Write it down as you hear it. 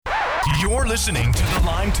You're listening to the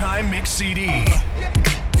Lime Time Mix CD.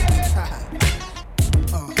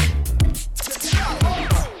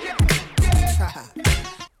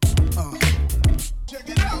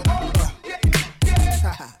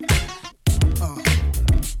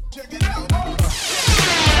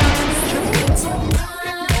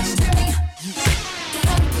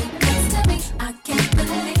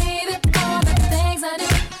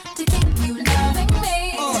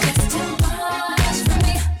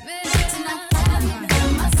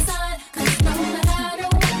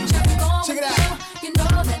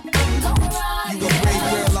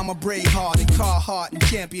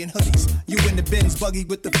 Champion hoodies, you in the Benz buggy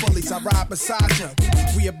with the fullies. I ride beside you.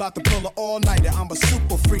 We about to pull an all-nighter. I'm a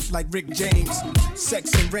super freak like Rick James.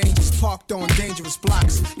 Sex and ranges parked on dangerous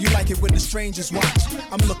blocks. You like it when the strangers watch.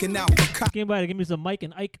 I'm looking out for cops. Came by to give me some Mike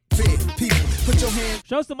and Ike. People, put your hands.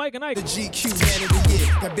 Show us the Mike and Ike. The GQ man of the year.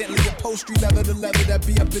 That Bentley upholstery, leather to leather that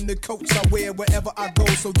be up in the coats I wear wherever I go.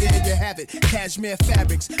 So there you have it. Cashmere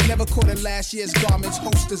fabrics. Never caught in last year's garments.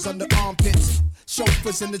 Holsters under armpits.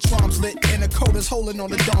 Chauffeurs in the troms lit. And the coaters holding on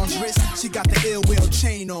the dawn's wrist. She got the ill will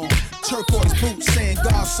chain on. Turquoise boots saying,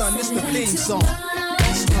 God, son, this the theme song.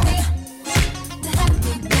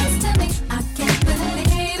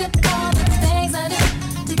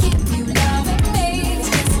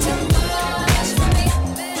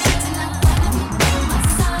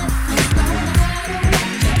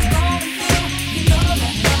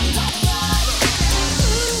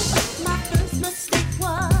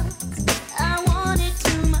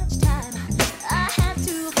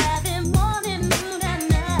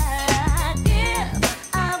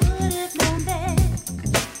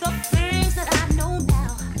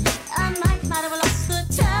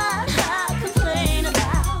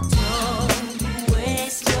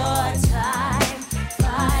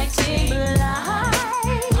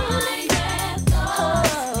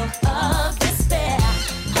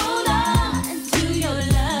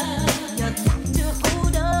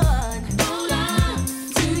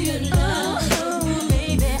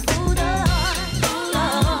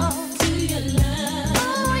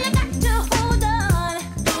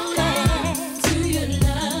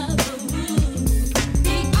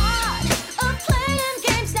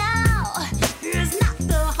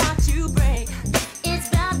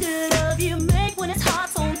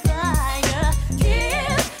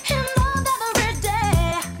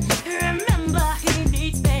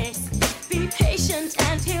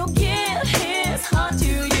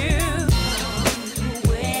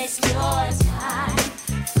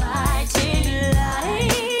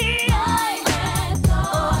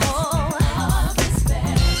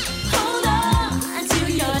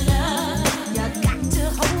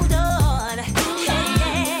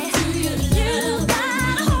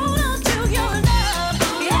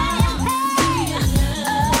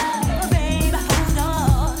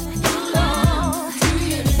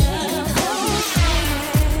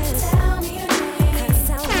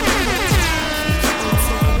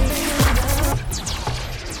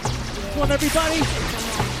 Everybody,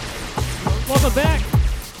 welcome back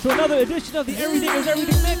to another edition of the Everything is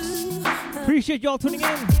Everything Mix. Appreciate y'all tuning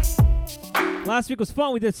in. Last week was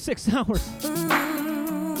fun. We did 6 hours.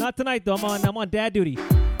 Not tonight though. I'm on dad duty.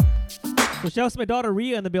 So shout out to my daughter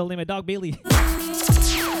Rhea in the building, my dog Bailey.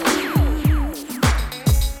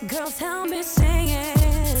 Girls, tell me, sing it.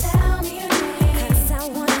 Tell me your name, 'cause I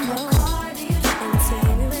wanna know. And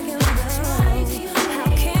tell me where you go.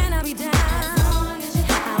 How can I be down?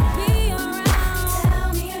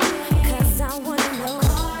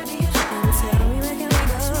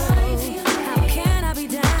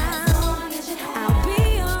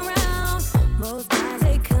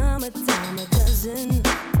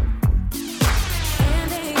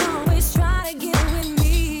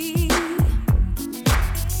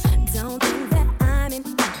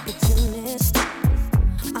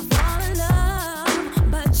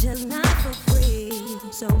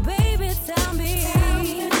 So baby, tell me,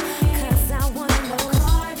 'cause I wanna know.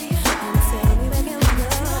 And tell me where can we go?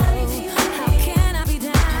 How can I be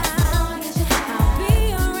down? I'll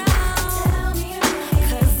be around.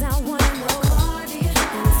 'Cause I wanna know.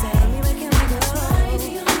 And tell me where can we go?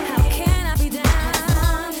 How can I be down? I'll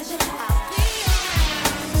be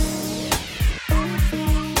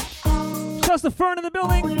around. Just the Fern in the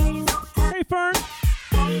building. Hey Fern,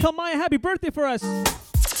 tell Maya happy birthday for us.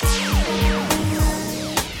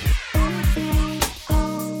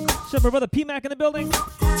 Shout out my brother P-Mac in the building.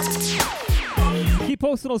 Keep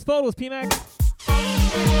posting those photos, P-Mac.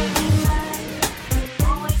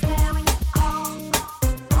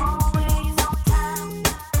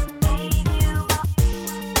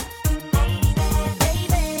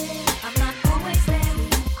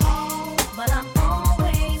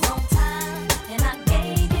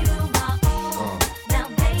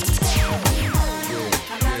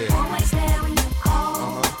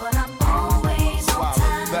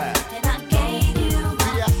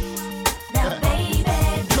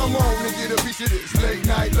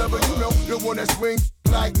 one that swings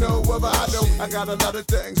like no other. I know I got a lot of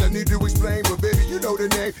things I need to explain, but baby, you know the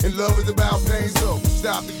name, and love is about pain. So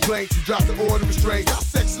stop the complaints, you drop the order of restraint. Our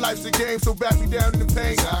sex life's a game, so back me down in the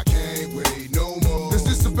pain. I can't wait no more. This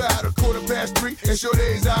is about 3:15, and sure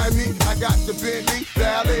days I me. I got the Bentley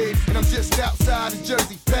Ballet, and I'm just outside of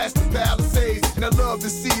Jersey, past the Palisades. And I love to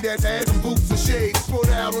see that ass and boots and shades.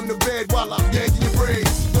 Spread out on the bed while I'm yanking your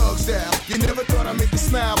braids. Thug style, you never thought I'd make you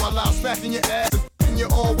smile while I'm smacking your ass and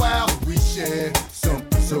you're all wild. We share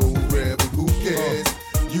something so rare, but who cares?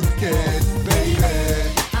 You can, baby.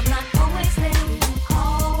 I'm not always there when you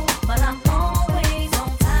call, but I'm always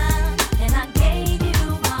on time. And I gave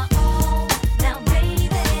you my all. Now, baby,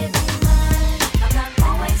 be mine. I'm not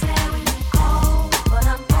always there when you call, but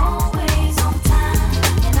I'm always on time.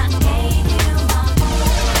 And I gave you my all.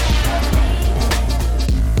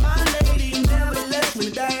 My lady never lets me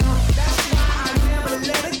down. That's why I never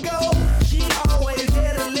let her go. She always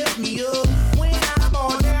there to lift me up when I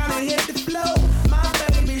fall down and hit the floor. My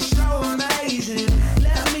baby's so amazing.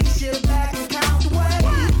 Let me sit back and count the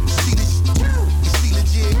ways. See this? Is she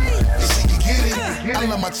legit? Is she can get it? I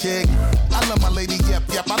love my chick. I love my lady, yep,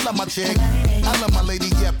 yep, I love my chick. I love my lady,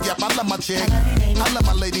 yep, yep, I love my chick. I love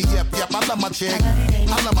my lady, yep, yep, I love my chick.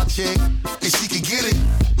 I love my chick. If she can get it.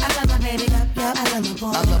 I love my baby, yup, yup, I love my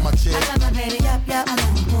boy. I love my chick. I love my baby, yup, yup, I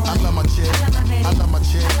love my boy. I love my chick. I love my baby. I love my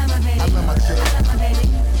chick. I love my baby. I love my chick. I love my baby.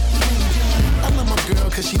 I love my girl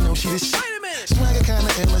cause she knows she the shit. Swagger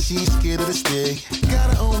kinda ill and she ain't scared of the stick.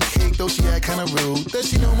 Got her own cake though she act kinda rude. Does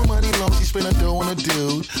she know my money long, she spend her dough on a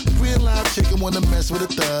dude. Real live chicken wanna mess with a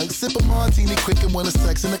thug. Sip a martini quick and wanna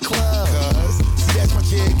sex in the club. Cause, see that's my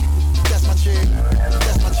chick, that's my chick,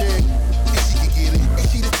 that's my chick. And she can get it, and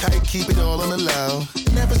she the type, keep it all on the low.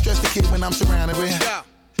 Never stress the kid when I'm surrounded with her.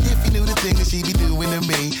 If you knew the thing that she be doing to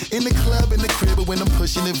me. In the club, in the crib, or when I'm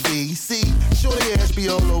pushing the V. See, shorty ass be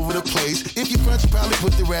all over the place. If you front, you probably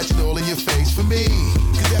put the ratchet all in your face for me.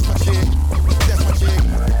 Cause that's my chick, that's my chick,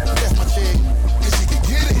 that's my chick. And she can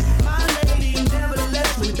get it. My lady never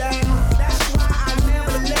lets me down. That's why I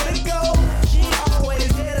never let her go. She always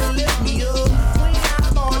there to lift me up when I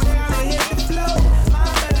fall down and hit the floor. My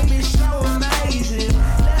baby's so amazing.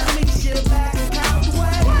 Let me sit back and count the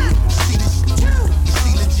ways. See this? Is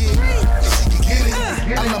she legit? And she can get it.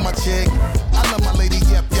 I love my chick. I love my lady,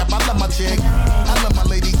 yep, yep, I love my chick. I love my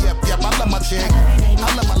lady, yep, yep, I love my chick.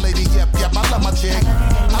 I love my lady, yep, yep, I love my chick.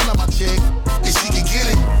 I love my chick. And she can get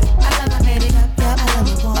it. I love my baby, yup, yup, I love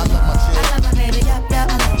my boy. I love my chick. I love my baby, yup,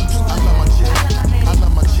 yup, I love my boy. I love my chick. I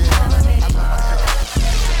love my chick. I love my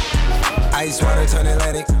chick. Ice water turn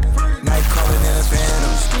Atlantic. Night calling in a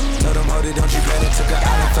phantoms. Told them, hold it, don't you panic. Took an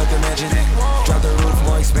island, fuck the mansion. Drop the roof,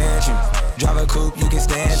 more expansion. Drive a coupe, you can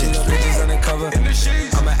stand it. Bitches undercover.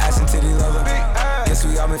 I'm an ass and titty lover. Guess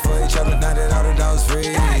we all meant for each other. Now that all the dogs free.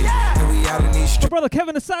 And we out in these My streets. brother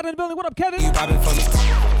Kevin inside in the building. What up, Kevin? You poppin' for me.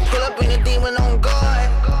 Pull up in the demon on guard.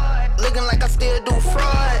 Looking like I still do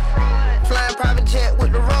fraud. Flying private jet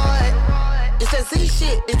with the rod. It's that Z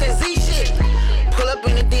shit, it's that Z shit. Pull up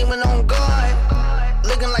in the demon on guard.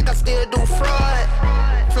 Looking like I still do fraud.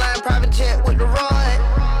 Flying private jet with the rod.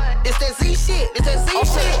 It's that Z shit, it's that Z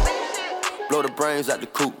shit. Blow the brains out the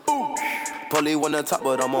coop. Polly one on top,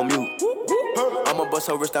 but I'm on mute. I'ma bust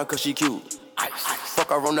her wrist down cause she cute. Fuck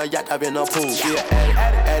her on the yacht, I've been a pool. She an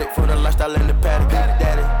addict for the lifestyle and the paddock.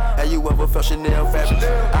 Daddy, have you ever felt Chanel fabric?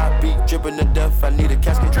 I be dripping to death, I need a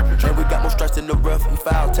casket. And we got more strikes in the rough, we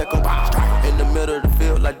foul tech 'em. In the middle of the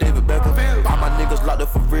field like David Beckham. All my niggas locked up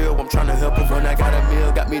for real, I'm tryna help 'em. When I got a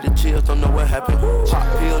meal, got me the chills, don't know what happened. Pop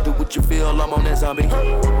pill, do what you feel, I'm on that zombie.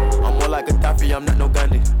 I'm more like a Gaddafi, I'm not no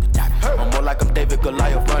Gandhi. I'm more like I'm David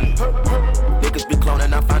Goliath running. Niggas be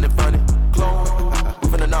cloning, I find it funny. Clone, we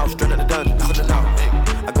finna know, straight out the dungeon.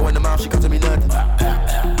 I go in the mouth, she comes to me nothing.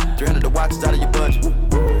 300 the watch is out of your budget.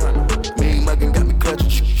 Mean muggin' got me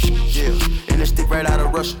clutching. Yeah, and it stick right out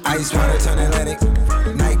of Russia. Ice water turn Atlantic.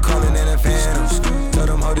 Night calling in a phantoms. Told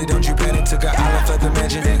them, hold it, don't you panic. Took an island, fuck the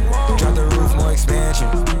mansion. Drop the roof, more expansion.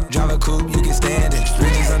 Drive a coupe, you can stand it.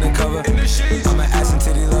 Bridges undercover. I'm an ass and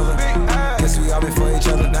titty lover. Guess we all been for each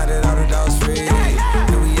other. Now that all the dogs free.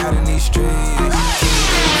 And we out in these streets.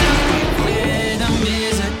 Rhythm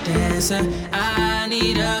is a dancer. I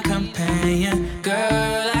need a companion.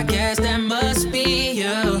 Girl, I guess that must be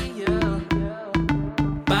you.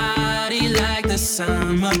 Body like the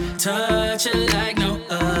summer. Touch it like no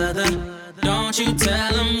other. Don't you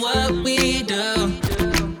tell them what we do.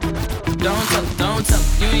 Don't tell them, don't tell them,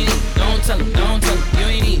 you ain't need. Don't tell them, don't tell them, you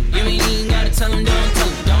ain't need. You ain't even gotta tell them, don't tell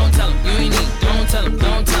them, don't tell them, you ain't need. Don't tell them,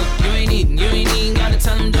 don't tell them, you ain't need. You ain't even gotta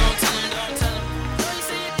tell them, don't tell them, don't tell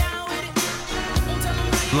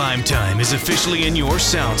them. Lime Time is officially in your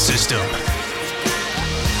sound system.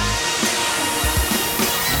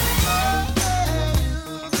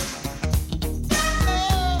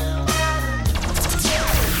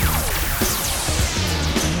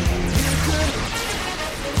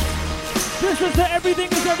 This is the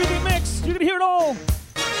Everything is Everything mix. You're gonna hear it all.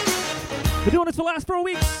 Been doing this for the last 4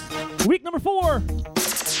 weeks. Week number 4.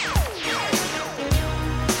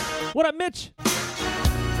 What up, Mitch?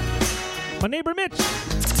 My neighbor Mitch.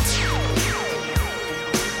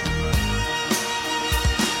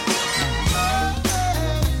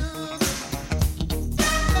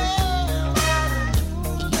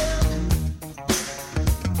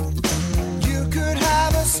 You could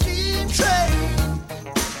have a steam train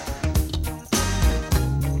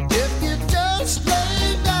if you just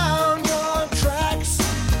lay down your tracks.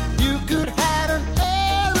 You could have an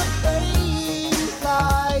airplane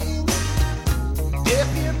flying if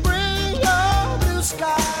you bring your blue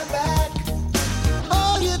sky back.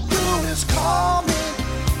 All you do is call me.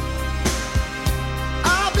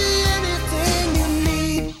 I'll be anything you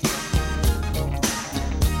need.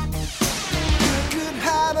 You could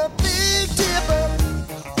have a big dipper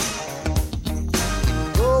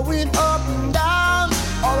going up and down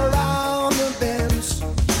all around the bends.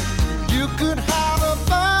 You could have a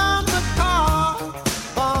bumper car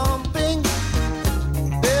bumping.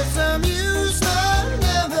 There's some use that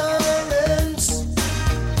never ends.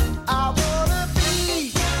 I wanna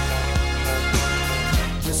be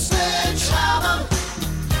your sledgehammer.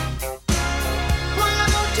 Why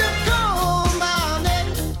don't you call my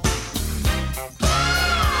name?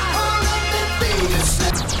 Oh, let me be your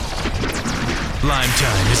sledgehammer. Lime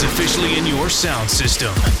Time is officially in your sound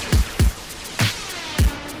system.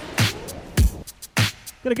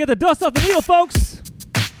 Gonna get the dust off the needle, folks.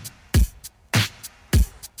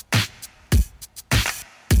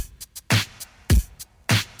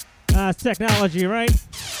 It's technology, right?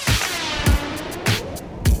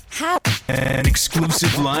 An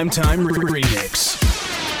exclusive Lime Time remix.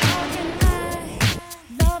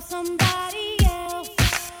 Love somebody else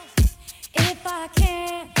if I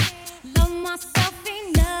can't love myself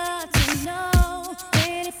enough to know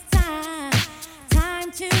when it's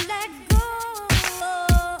time to let go.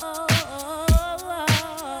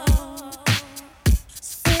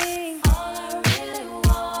 Sing all I really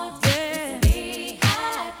want is to be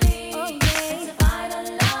happy. Oh, yeah. To find a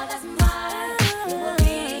love that's mine, it will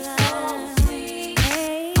be so sweet.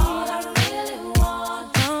 All I really want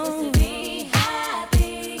is to be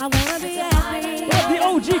happy. I wanna be happy. What up, the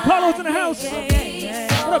OG Carlos in the house?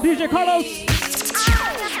 What up, DJ Carlos?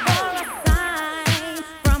 For a sign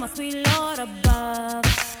from a sweet Lord above.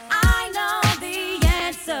 I know the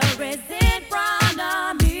answer is in front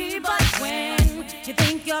of me, but when you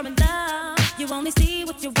think you're in love, you only see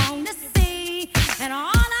what you want to see, and all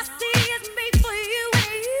I see is me for you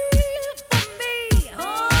and you for me.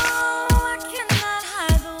 Oh, I cannot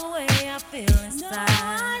hide the way I feel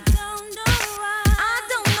inside. No, I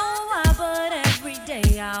don't know why, but every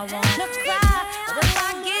day I wanna cry. But if I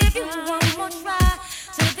give you one more try,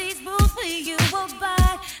 to these rules for you will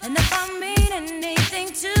abide. And if I mean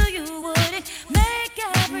anything to you, would it make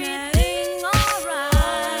everything alright? All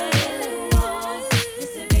I really want is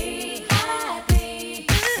to be happy.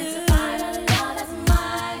 And to find a love that's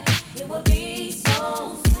mine, it will be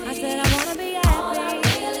so sweet. I said I wanna be happy. All I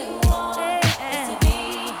really want is to be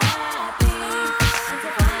happy. And to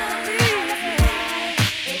find a love that's mine,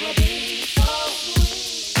 it will be so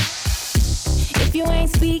sweet. If you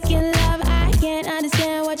ain't speaking love, I can't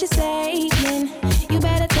understand what you're saying. You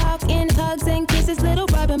better talk in hugs and kisses, little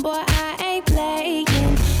rubbing boy, I ain't playing.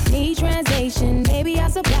 Need translation, baby, I'll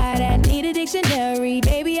supply that. Need a dictionary,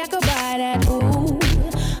 baby, I could buy that. Ooh,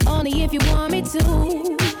 only if you want me to.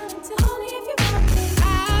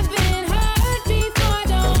 I've been hurt before,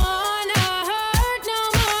 don't wanna hurt no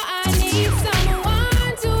more. I need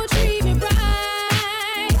someone to treat me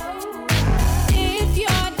right. If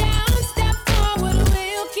you're down, step forward,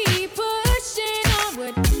 we'll keep pushing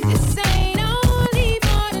onward. This ain't only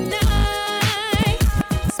for tonight.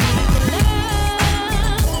 Speaking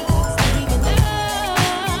love, speaking love,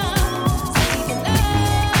 speaking love,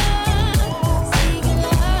 speaking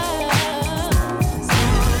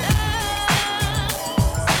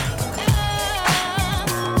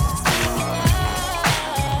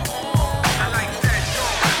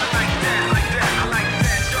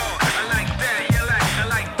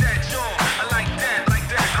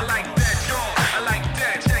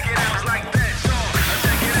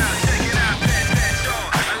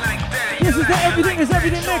This is the Everything is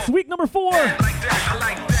Everything mix, week number 4.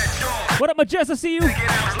 What up, Majesta? See you.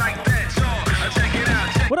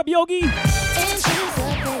 What up, Yogi?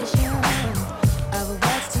 Anticipation of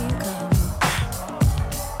what's to come.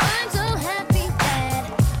 I'm so happy that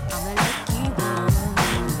I'ma let you go.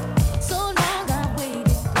 So long I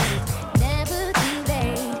waited, but it's never too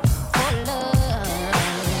late for love.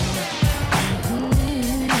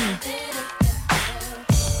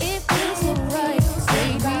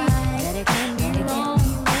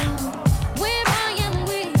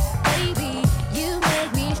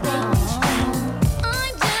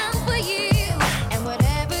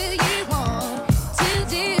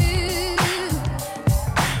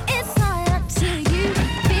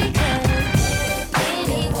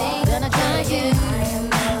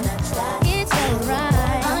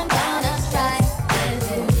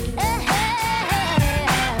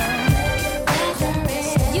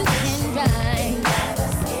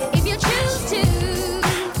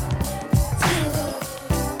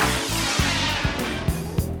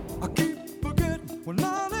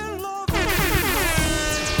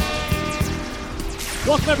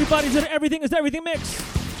 Welcome everybody to the Everything is Everything mix.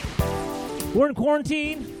 We're in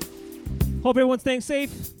quarantine. Hope everyone's staying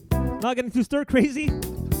safe. Not getting too stir crazy.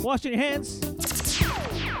 Washing your hands.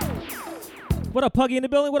 What up, Puggy in the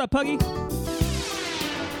building? What up, Puggy?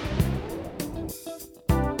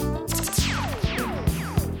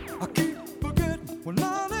 I keep forgetting we're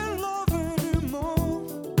not in love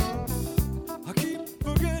anymore. I keep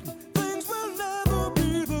forgetting things will never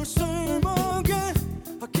be the same again.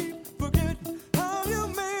 I keep forgetting how you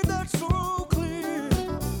made that so clear.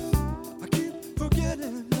 I keep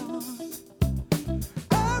forgetting, Lord.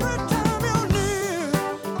 Every time you're near,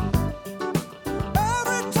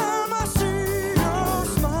 every time I see your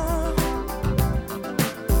smile,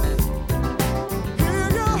 hear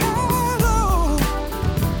your hello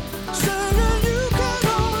saying you can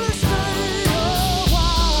only stay a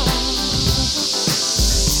while.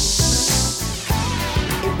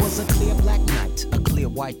 It was a clear black night, a clear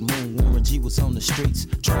white moon. Warren G was on the streets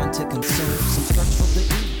trying to consume some skirts from the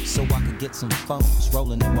east so I could get some phones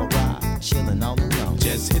rolling in my ride, chilling all alone.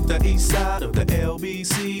 Just hit the east side of the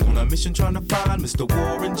LBC on a mission trying to find Mr.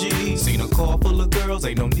 Warren G. Seen a car full of girls,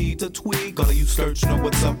 ain't no need to tweak. All of you search know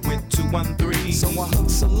what's up with 213. So I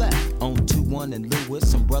hooked select on 21 and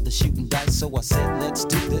Lewis. Some brothers shooting dice, so I said, let's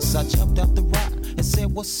do this. I jumped out the ride and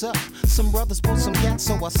said, what's up? Some brothers pulled some gas,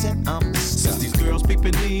 so I said, I'm Since stuck. these girls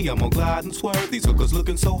peeping me, I'm gonna glide and swerve. These hookers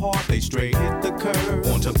looking so hard, they straight hit the curve.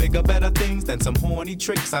 On to bigger, better things than some horny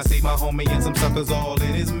tricks. I see my homie and some suckers all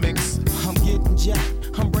in his mix. I'm getting jacked,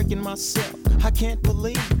 I'm breaking myself. I can't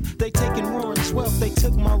believe they taking Warren's wealth. They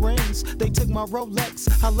took my rings, they took my Rolex.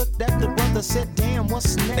 I looked at the brother, said, damn,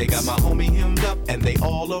 what's next? They got my homie hemmed up and they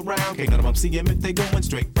all around. Can't none of them see him if they going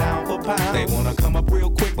straight pound for pound. They wanna come up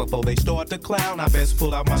real quick before they start to clown. I best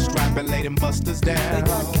pull out my strap and lay them busters down. They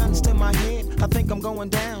got guns to my head, I think I'm going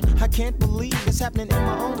down. I can't believe it's happening in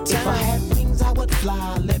my own town. If I had wings, I would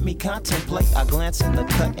fly, let me contemplate. I glance in the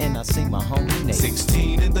cut and I see my homie Nate.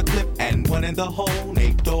 16 in the clip and 1 in the hole.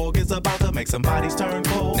 Nate Dogg is about to make somebody's turn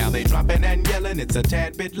cold. Now they dropping and yelling, it's a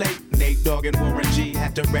tad bit late. Nate Dogg and Warren G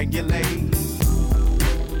had to regulate.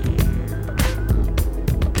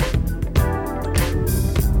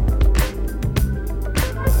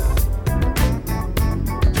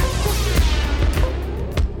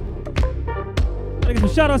 Gotta give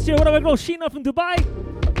some shout outs here. What up, my girl Sheena from Dubai?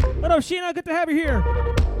 What up, Sheena? Good to have you here.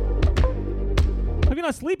 Hope you're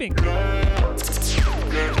not sleeping. Let's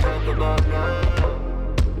talk about love.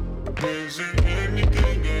 Is it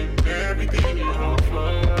anything and everything you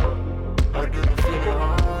offer? I didn't figure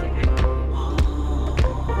out you.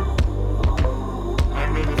 I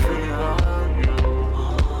never figured out you.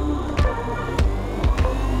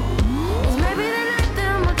 Maybe the night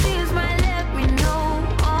that my tears might let me know.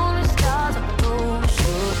 All the stars are close,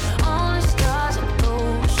 all the stars are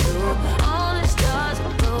close, all the stars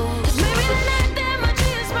are close. Maybe the night that my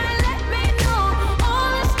tears might let me know.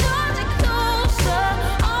 All the stars are closer,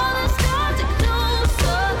 all the stars are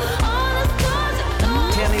closer, all the stars are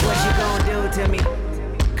closer. Tell me what you gon' do to me.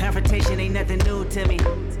 Confrontation ain't nothing new to me.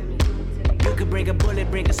 You could bring a bullet,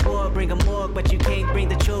 bring a sword, bring a morgue, but you can't bring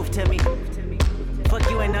the truth to me. Fuck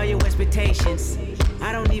you and all your expectations.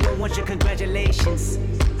 I don't even want your congratulations.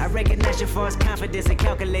 I recognize your false confidence and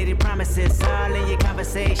calculated promises all in your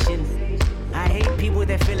conversation. I hate people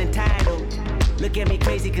that feel entitled. Look at me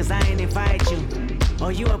crazy cause I ain't invite you. Oh,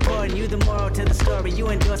 you important, you the moral to the story. You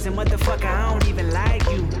endorsing, motherfucker, I don't even like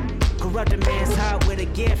you. Corrupt a man's heart with a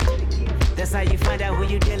gift. That's how you find out who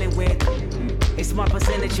you dealing with. A small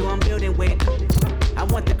percentage you I'm building with. I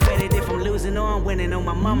want the credit if I'm losing or I'm winning. On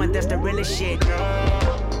my mama, that's the realest shit.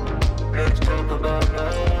 Let's talk about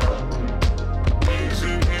love. Is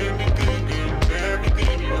it anything and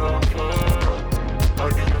everything you offer? I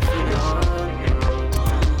didn't figure out you.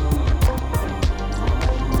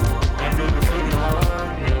 I didn't figure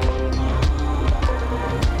out you.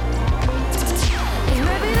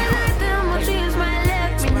 Maybe the night that my tears might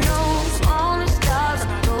let me know. All the stars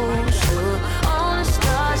are closer, all the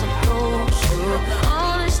stars are closer,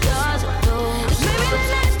 all the stars are closer. Maybe the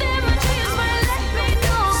night that my tears might let me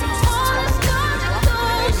know. All the stars are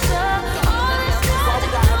closer, all the stars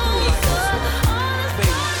are closer.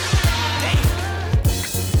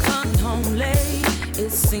 Coming home late,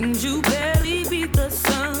 it seems you barely beat the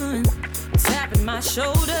sun. Tapping my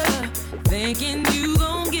shoulder, thinking you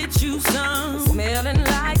gon' get you some. Smelling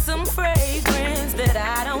like some fragrance that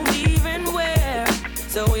I don't even wear.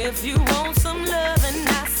 So if you want some loving,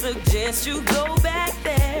 I suggest you go back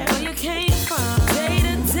there where you came from. Day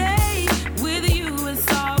to day with you is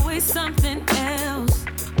always something else.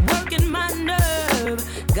 Working my nerve,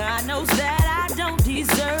 God knows that I don't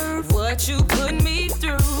deserve what you put me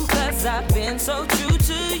through. Cause I've been so true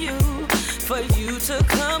for you to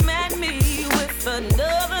come at me with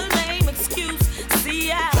another lame excuse.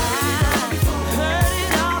 See, I heard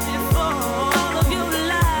it all before. All of your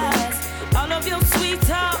lies, all of your sweet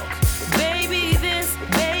talk. Baby this,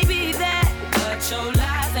 baby that. But your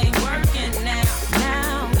lies ain't working now.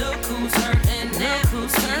 Now, look who's hurting now. Look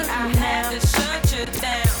who's hurting. I had to shut you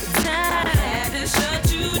down. I had to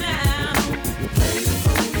shut you down. Play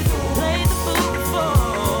the fool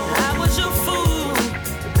before. I was your fool.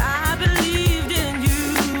 I believed in you.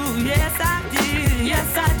 Yes, I did.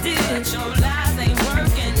 Yes, I did. But your lies ain't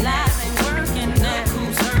working. Lies ain't working. Look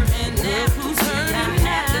who's hurting now. Look who's hurting. I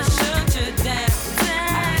had to shut you down. I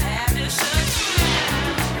had to shut you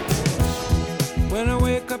down. When I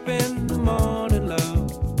wake up in the morning,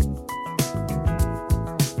 love,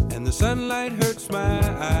 and the sunlight hurts my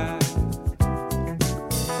eyes,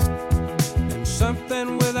 and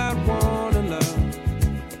something without warning, love,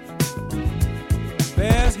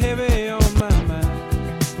 bears heavy on my mind.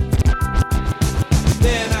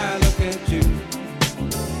 Then I look at you,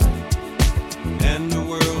 and the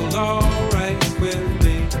world's alright with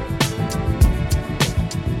me.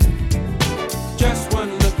 Just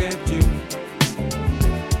one look at you,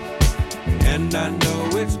 and I know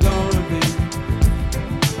it's gonna be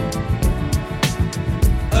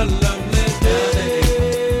a lovely day.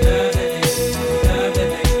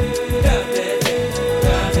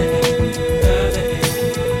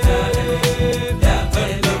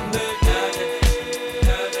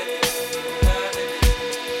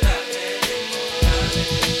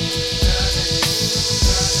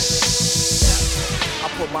 I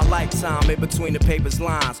put my lifetime in between the paper's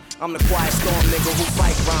lines. I'm the quiet storm nigga who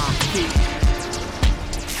fight rhyme.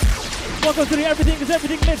 Welcome to the Everything is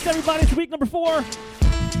Everything Mix, everybody. It's week number 4.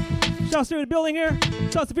 Shouts to the building here.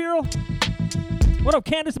 Shouts to Viral. What up,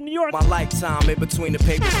 Candace from New York? My lifetime in between the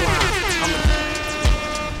paper's lines.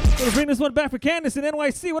 Gonna bring this one back for Candace in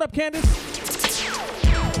NYC. What up, Candace?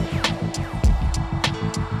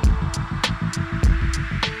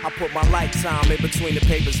 I put my lifetime in between the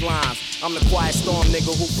paper's lines. I'm the quiet storm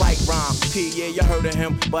nigga who fight rhyme. P, yeah, you heard of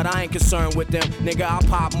him, but I ain't concerned with them. Nigga, I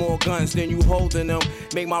pop more guns than you holding them.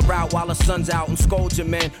 Make my route while the sun's out and scold your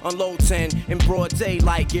men. Unload 10 in broad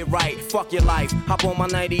daylight, get right. Fuck your life. Hop on my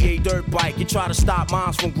 98 dirt bike. You try to stop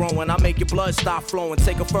moms from growing. I make your blood stop flowing.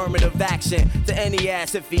 Take affirmative action to any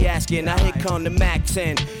ass if he asking. Now here come the Mac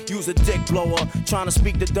 10. Use a dick blower. Trying to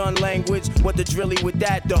speak the done language. What the drilly with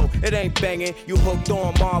that though? It ain't banging. You hooked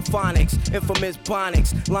on Marphonics. Infamous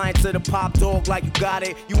Bonics. Lying to the pop dog like you got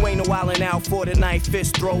it. You ain't no wildin' out for the night.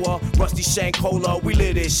 Fist thrower. Rusty Shank Cola. We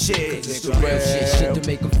live this shit. It's the real shit to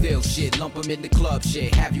make them feel shit. Lump them in the club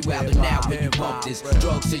shit. Have you out and out when you bump this.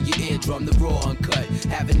 Drugs to your eardrum, the raw uncut.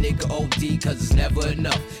 Have a nigga OD cause it's never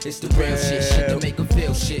enough. It's the real shit to make them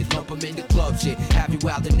feel shit. Lump them in the club shit. Have you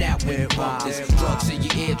out and out when you bump this. Drugs to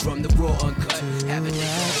your eardrum, the raw uncut. Have a nigga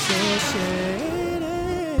OD.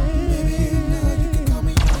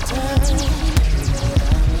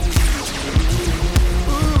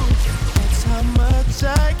 That's how much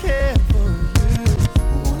I care for you.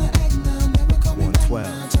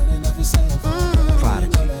 112.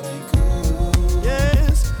 Prodigy.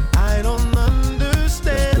 Yes, I don't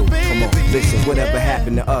understand, baby. Come on, listen, whatever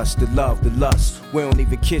happened to us, the love, the lust. We don't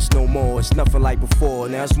even kiss no more, it's nothing like before.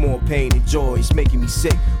 Now it's more pain than joy, it's making me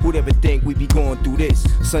sick. Who'd ever think we'd be going through this?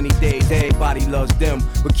 Sunny days, everybody loves them.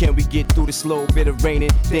 But can we get through this little bit of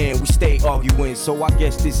raining? Then we stay arguing, so I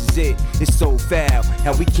guess this is it. It's so foul,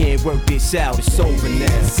 how we can't work this out, it's over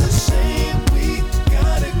now. It's a shame we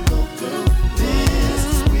gotta go through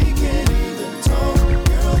this. We can't even talk,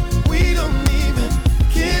 girl. We don't even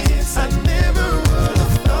kiss. I never would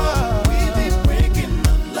have thought we'd be breaking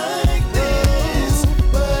up like this.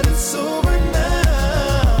 But it's over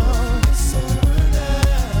now. It's over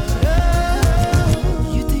now.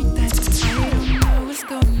 You think that I don't know what's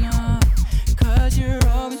going on, 'cause you're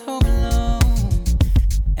always home alone,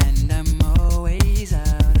 and I'm always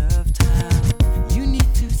out of town. You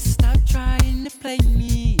need to stop trying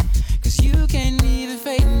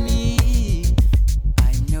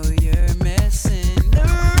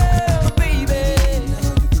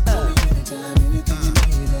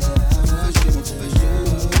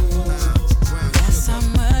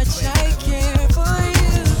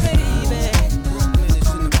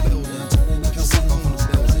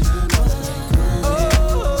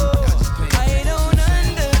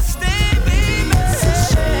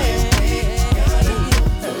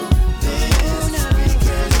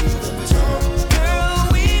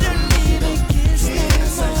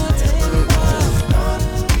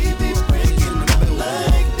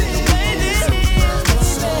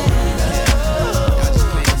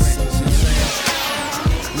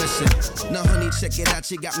it out,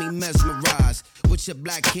 you got me mesmerized. With your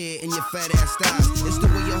black hair and your fat ass thighs. It's the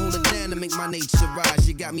way you hold it down to make my nature rise.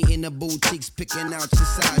 You got me in the boutiques picking out your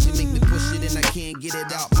size. You make me push it and I can't get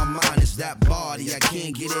it out my mind. It's that body, I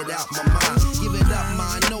can't get it out my mind. Give it up,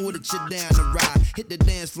 ma, I know that you're down to ride. Hit the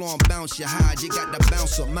dance floor and bounce your hide. You got the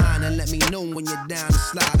bounce of mine and let me know when you're down to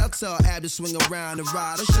slide. I'll tell Ab to swing around and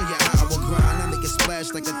ride. I'll show you how I will grind. I make it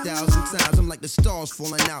splash like 1,000 times. I'm like the stars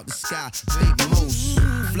falling out the sky. Big Moose,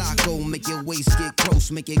 Flacco, make your waist get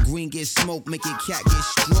close. Make it green get smoke, make it cat get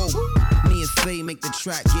stroke. Me and Faye make the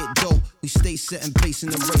track get dope. We stay setting pace in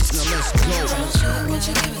the race, now let's go. Won't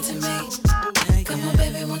you give it to me? Come on,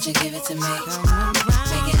 baby, won't you give it to me?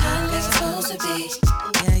 Make it hot like it's supposed to be.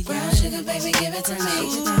 Brown sugar, baby, give it to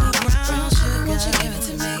me. Brown sugar, won't you give it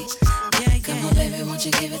to me? Come on, baby, won't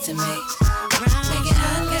you give it to me? Make it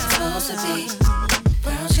hot like it's supposed to be.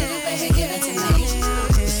 Brown sugar, baby, give it to me.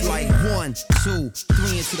 It's like 1, 2,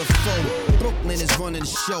 3 into the 4. Brooklyn is running the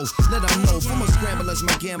show. Let them know. For my scramblers,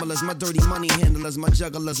 my gamblers, my dirty money handlers, my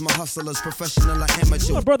jugglers, my hustlers, professional or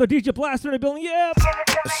amateur. My brother DJ Blaster in the building, yeah.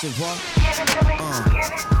 Shit, what?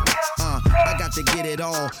 I got to get it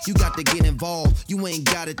all. You got to get involved. You ain't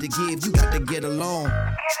got it to give. You got to get along.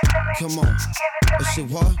 Come on. Shit,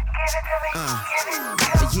 what?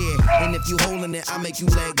 Yeah, and if you holding it, I make you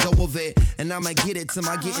let go of it. And I'ma get it till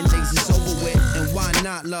my getting days is over with. And why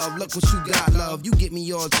not, love? Look what you got, love. You get me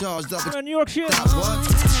all charged up. New York shit. What?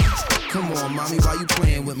 Come on, mommy, why you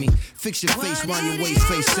playing with me? Fix your face, wind your waist,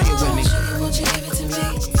 face, say it with me. Won't you give it to me?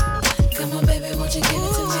 Come on, baby, won't you give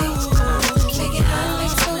it to me? Make it hot like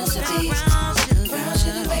it's supposed to be. Brown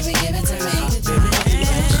sugar, baby, give it to me. Brown sugar,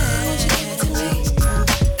 won't you give it to me?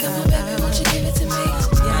 Come on, baby, won't you give it to me?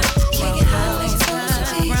 Make it hot like it's supposed to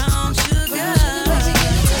be. Brown sugar, baby, give it to me.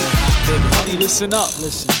 Baby, honey, listen up,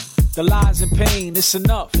 listen. The lies and pain, it's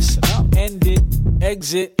enough. End it,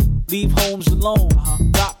 exit, leave homes alone.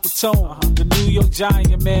 Rock the tone. The New York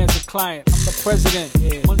Giant man's a client. I'm the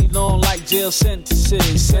president. Money long like jail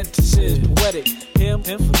sentences. Sentences, poetic. Him,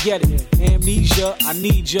 forget it. Amnesia, I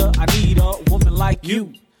need ya. I need a woman like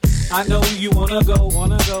you. I know you wanna go.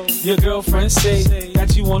 Your girlfriend say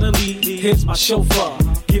that you wanna leave. Here's my chauffeur.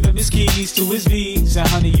 Give him his keys to his V's. And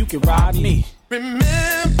honey, you can ride me.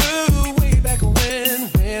 Remember way back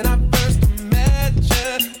when I first met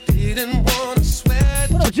you, didn't want to sweat.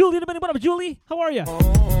 What up, Julie? What up, Julie? How are you?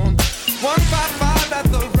 155 at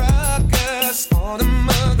the Ruckus. All the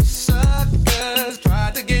mother suckers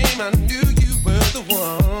tried the game. I knew you were the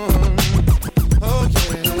one. Oh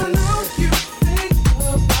yeah. And I know you think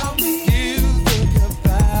about me. You think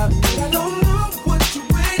about me. I don't know what you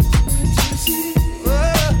wait to see.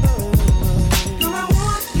 Girl, I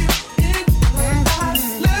want you in my eyes.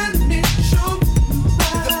 Let me show you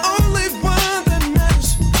the only one that matters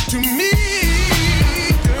to me.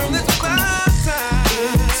 Girl, it's about time.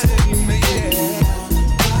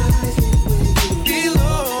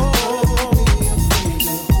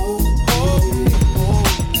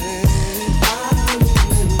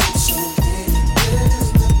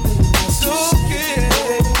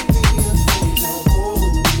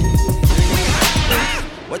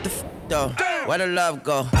 What the f though? Where the love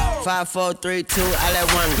go? 5, 4, 3, 2, I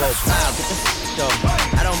let one go. Wow, get the f though.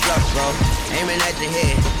 I don't bluff, bro. Aiming at your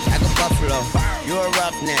head like a buffalo. You a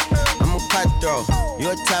roughneck, I'm a cutthroat.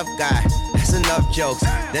 You a tough guy. That's enough jokes.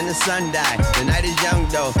 Then the sun died. The night is young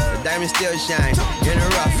though. The diamond still shine. In a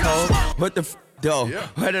rough hole. What the f though?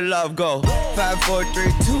 Where the love go? 5, 4,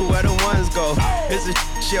 3, 2, where the ones go? It's a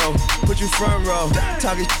show. Put you front row.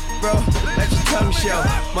 Talking bro, let your tongue show.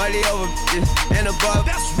 Money over and above.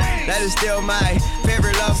 That is still my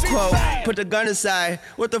favorite love quote. Put the gun aside.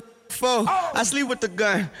 What the for? I sleep with the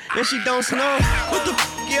gun. And she don't snow. What the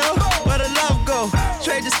yo? Where the love go?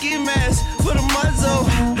 Trade the ski mask for the muzzle.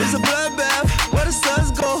 It's a bloodbath. Where the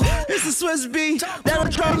suns go? It's the Swiss B. That the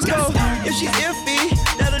drums go. If she's iffy,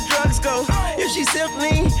 that the drugs go. If she's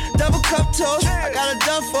simply double cup toast, I got a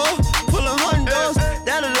duffel full of hundos.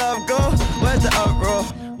 That the love go. Where's the uproar?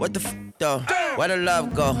 What the f though? Where the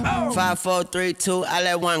love go? 5, 4, 3, 2, I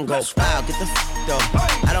let one go. Wow, get the f though.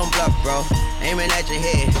 I don't bluff, bro. Aiming at your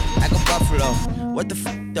head like a buffalo. What the f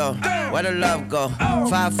though? Where the love go?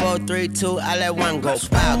 5, 4, 3, 2, I let one go.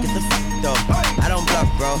 Wow, get the f though. I don't bluff,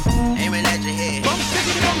 bro. Aiming at your head.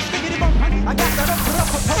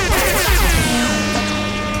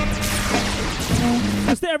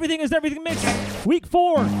 It's the Everything is Everything mix. Week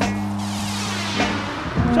 4.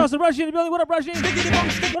 Shout out to Raji in the building. What up, Raji?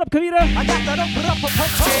 What up, Kavita?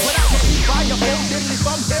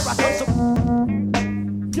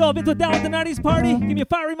 Yo, been to Down with the 90s party? Give me a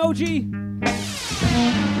fire emoji.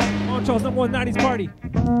 Oh, Charles, number 1 90s party.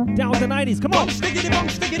 Down with the 90s. Come on.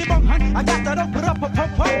 Stickity bum, hun. I got that up, put up a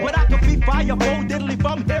pump, but I could be fire, full diddly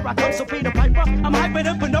bum. Here I come, so Peter Piper. I'm hyper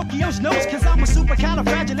than Pinocchio's nose, cause I'm a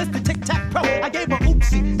supercalifragilistic tic-tac-pro. I gave her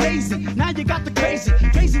oopsie, daisy, now you got the crazy.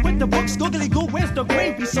 Crazy with the books, googly goo, where's the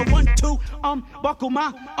gravy? So 1, 2, buckle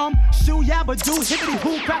my, shoe, yabba do, hippity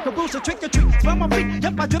hoo, crack a boost, a trick or treat. Spell my feet,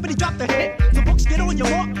 yep, I drippity drop the hit. The books get on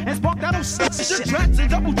your walk and spark that old shit. Shit, tracks and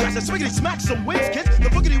double dresses, swiggity smack some wigs, kids. The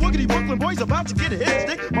boogity woogity Brooklyn boys about to get a hit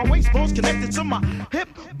stick. My waist bone's connected to my hip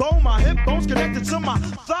bone, my hip bone's connected to my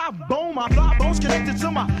thigh bone, my thigh bone's connected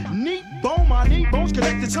to my knee bone, my knee bone's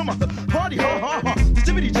connected to my party, ha ha ha. The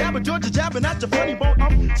jibbity jabber, Georgia jabbing at your funny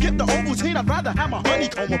bone. Skip the Ovaltine, I'd rather have my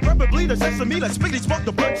honeycomb, or preferably the sesame, let's spiggity spark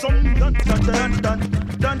the blood. So dun dun dun dun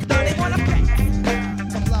dun dun. They wanna pay.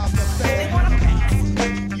 Some love, they wanna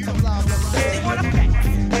pay. Some love, they wanna pay.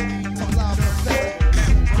 Some love,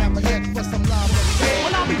 snap a neck for some love.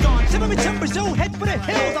 Well, I'll be gone. Shiver timbers, yo, head for the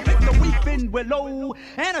hills. I pick the weeping willow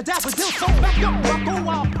and a daffodil. So back up, I go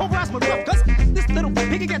wild, pulverize my rough, cause this little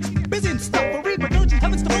piggy gets busy and stuff. For read, but urgent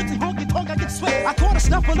heavens, the birds and honky tonk, I get sweat. I caught a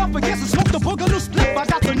snuffle up against and smoke the boogaloo split. I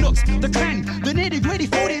got the nooks, the cranny, the nitty gritty,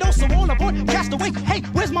 40 so all aboard, cast away. Hey,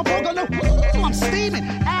 where's my boogaloo? Ooh, I'm steaming,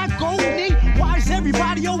 agony. Why is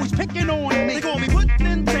everybody always picking on me? They call me putting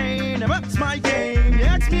in pain, and that's my game. You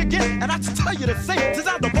ask me again, and I just tell you the same. Since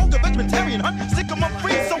I'm the vulgar vegetarian, huh? Stick 'em up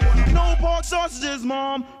free, so no pork sausages,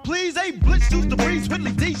 mom. Please, hey, blitz shoots the breeze,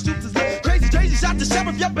 Whitley D shoots his lip. Crazy, shot the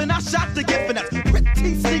sheriff, yep, and I shot the gift, and that's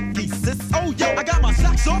pretty sneaky, sis. Oh, yo, I got my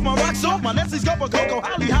socks off, my rocks off, my Nestle's go for Coco,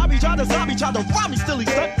 Holly, Hobby, try to zombie, try to rob me, still he's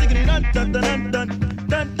stuck, diggity dun dun dun dun dun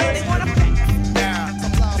dun. They wanna pay. Yeah,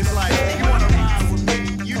 it's like, you wanna ride with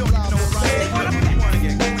me, you don't even know what right is. You wanna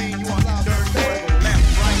get clean, you wanna get dirty, you wanna go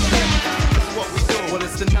left, right, this is what we do. Well,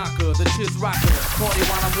 it's the knocker, the chiz rocker, party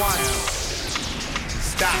while I'm watching.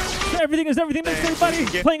 Stop. Everything is everything, mix everybody.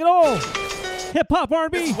 Playing it all. Hip hop,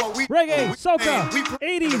 R&B, reggae, soca,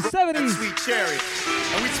 80s, 70s. Sweet cherry,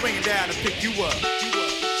 and we swinging down to pick you up.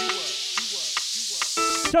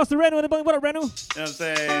 Shouts to Renu in the building. What up, Renu? You know what I'm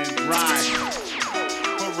saying? Ride.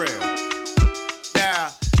 For real.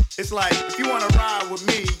 Now, it's like, if you want to ride with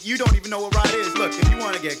me, you don't even know what ride is. Look, if you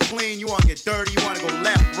want to get clean, you want to get dirty, you want to go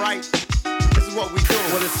left, right, this is what we do.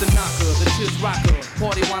 Well, it's the knocker, the chiz rocker,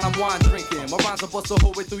 party while I'm wine drinking. My rhymes will bust a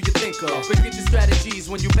whole way through your thinker. Forget your strategies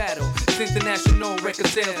when you battle. It's international record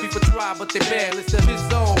sales. People try, but they bail. It's the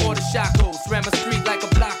Bizzo or the Shackles. Ram a street like a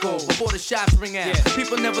blocko before the shots ring out. Yeah.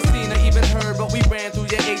 People never seen or even heard, but we ran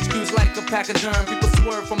through your HQs like a pack of germ. People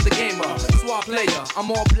swerve from the gamer. Swap player,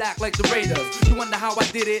 I'm all black like the Raiders. You wonder how I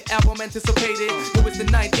did it? Album anticipated. It was the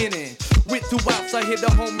ninth inning. With 2 outs, I hit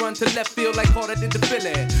a home run to left field like Carter did the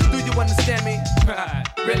Philly. Do you understand me?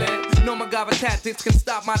 Really? No MacGyver tactics can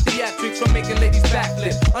stop my theatrics from making ladies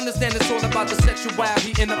backflip. Understand it's all about the sexuality.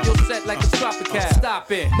 Heating up your set like a Tropical.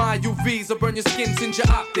 Stop it. My UVs will burn your skin, singe your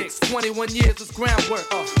optics. 21 years is groundwork.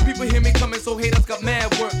 People hear me coming, so haters got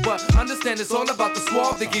mad work. But understand it's all about the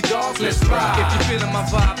suave, diggy dogs. Let's ride. If you're feeling my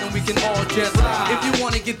vibe, then we can all just ride. If you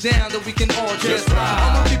wanna get down, then we can all just ride.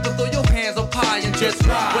 All my people, throw your hands up high and just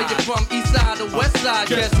ride. Where you from, east side or west side,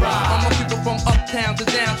 just ride. All my people from uptown to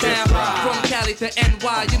downtown, from Cali to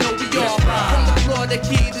NY, you know we all from the Florida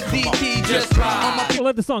Key to DT, just ride. All my people,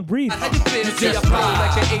 let the song breathe. How you feel? Just ride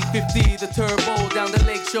like an 850, the turbo down the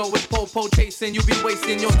lake show with Popo chasing. You be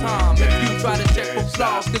wasting your time if you try to check for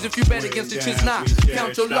flaws. Cause if you bet against it, just not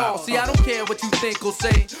count your loss. See, I don't care what you think or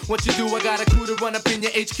say. What you do, I got a crew to run up in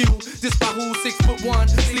your HQ. This by who, 6'1",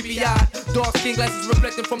 sleepy eyed, dark skin glasses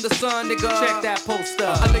reflecting from the sun, nigga. Check that poster.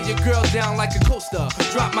 I lay your girl down like a coaster.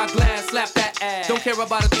 Drop my glass, slap that ass. Don't care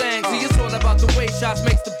about a thing. See, it's all about the way shots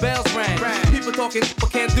makes the bells ring. People talking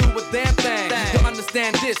but can't do a damn thing. Don't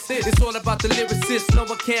understand this. It's all about the lyricist. No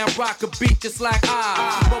one can rock a beat just like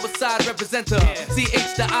I. Both side representer.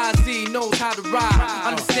 CH to IZ knows how to ride.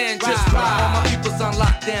 Understand, just ride. All my people's on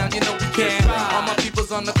lockdown, you know we can. All my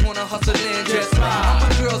people's on the corner hustling, just ride. All my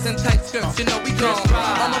girls in tight skirts, you know we gone.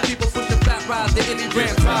 All my people pushing flat rides, the any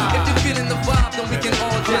ramps. If you're feeling the vibe, then we can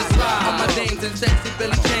all just ride. All my dames and sexy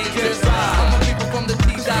Billy Chains, just ride. All my people from the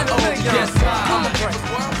T.O. just ride. All my people,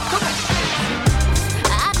 come on.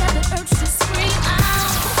 I got the urge to scream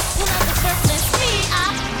out. Pull out the first, let's me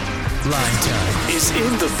out. Lime Time is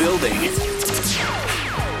in the building.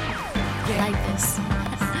 Like this.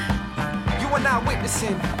 You are now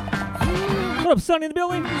witnessing. What up, Sonny in the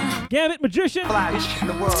building? Gambit, Magician. In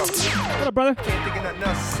the world. What up, brother? Can't think of nothing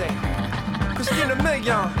else to say. Christina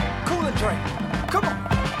Milian, Cool and Drink. Come on.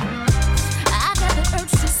 I got the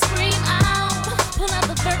urge to scream out. Pull out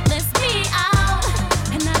the third, let's me out.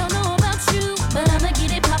 And I don't know about you, but I'ma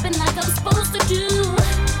get it poppin' like I'm supposed to do.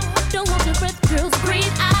 Don't hold your breath, girls,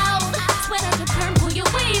 breathe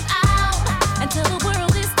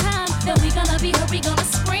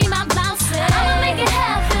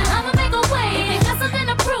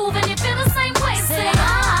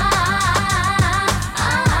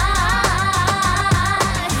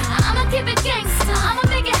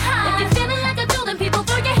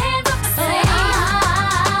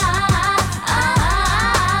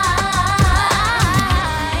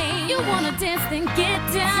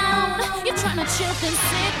that you can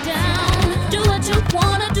sit down. Do what you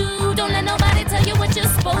wanna do. Don't let nobody tell you what you're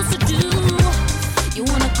supposed to do. You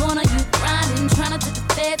wanna corner, you grinding, trying to do the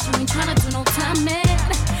fed, you ain't trying to do no time, man.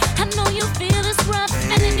 I know you feel it's rough,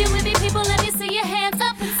 and if you're with me, people, let me see your hands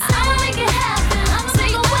up. I'ma make it happen. I'ma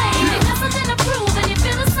make a way. You got something to prove, and you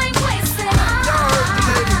feel the same way. Say,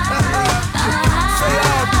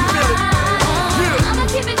 I'ma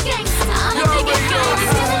keep it gangsta. I'ma make it gangsta.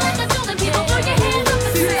 Feeling like a building, people, throw your hands up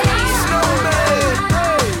and say,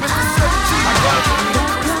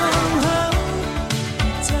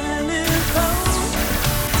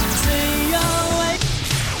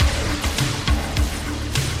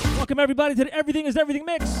 Welcome everybody to the Everything is Everything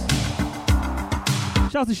mix.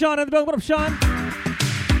 Shout out to Sean in the building. What up, Sean?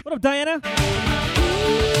 What up, Diana?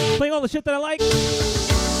 Playing all the shit that I like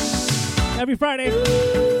every Friday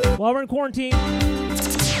while we're in quarantine.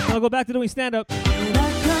 I'll go back to doing stand-up.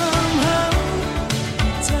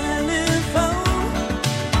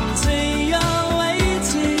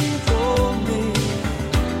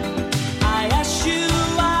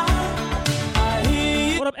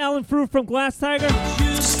 What up, Alan Fruit from Glass Tiger?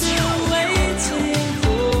 Waiting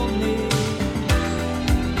for me.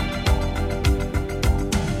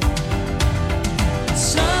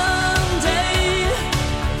 Someday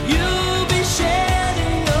you'll be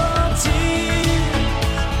shedding your tears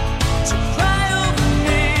to cry over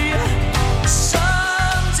me.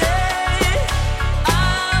 Someday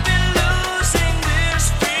I'll be losing this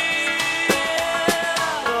fear.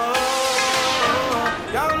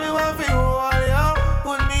 Y'all me want to hold you,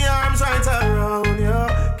 put me arms right around you.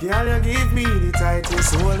 Girl, you give me the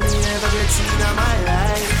tightest hold me ever get seen in my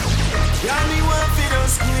life. Y'all me want to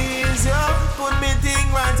squeeze you, put me thing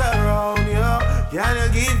right around you. Girl, you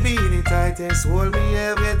give me the tightest hold me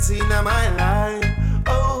ever get seen in my life.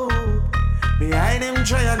 Oh, behind them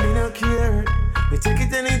try and me no care. Me take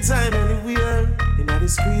it anytime, anywhere. In the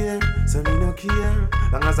square, so me no care.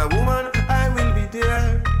 Long as a woman, I will be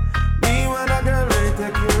there. Me want a girl ready to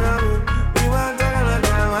take care of me. Me want a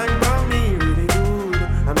girl wine for me really good.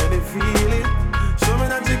 I make me feel it. Show me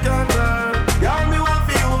that you can girl. Girl, me want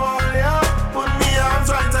feel all you. Put me arms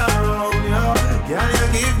right around you. Girl, you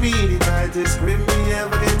give me the tightest grip me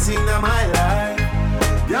ever get in my life.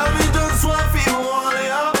 Girl, me just want feel all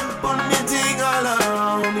you. Put me thing all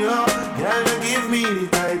around you. Girl, you give me the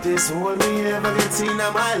tightest hold me ever get in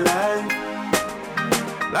my life.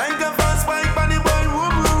 Like a fast pipe on the boy,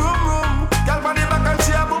 room, room, room, room. Girl, on the back and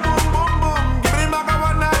she a boom, boom, boom, boom. Give me back a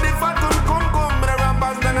one of the fat and come, come. But the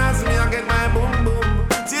rappers then ask me, I get my boom, boom.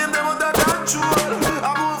 See them out of control.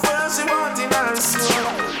 I move for her, she want in her soul.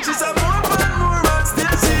 She said more and more, and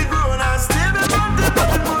still she grown. And still the mountain,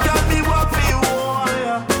 got me walk for you, oh,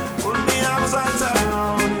 yeah. Put me arms right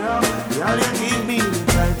around, yeah. Girl, you give me the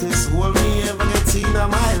tightest hold me ever get in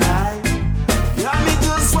my life. Girl, me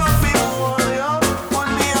just want for you, oh, yeah. Put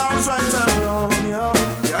me arms right around, yeah.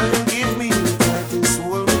 Girl, you give me the tightest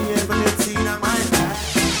hold me ever get in my life.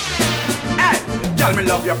 Hey, girl, me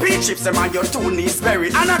love your peach chips, them and your two knees berry.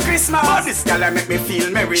 And a Christmas, but this girl make me feel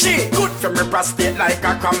merry. She good for me prostate like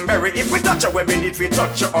a cranberry. If we touch her, we need we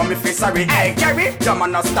touch her, or me feel sorry. Hey, Gary, your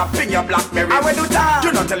man not stop in your blackberry. I will do that.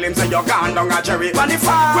 You not tell him say you're gone down a cherry. But if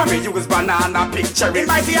when me use banana pick cherry, it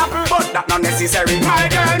might be apple, but that not necessary. My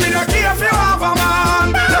girl, me no care if you have a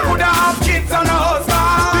man. You could have kids and a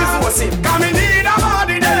husband. Before sit, come me need a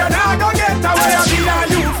body, then you're not gonna get away. I feel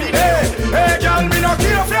like you feel it. Hey, girl, me no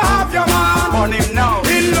care if you have your man. On him now,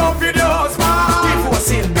 in love with your husband. Before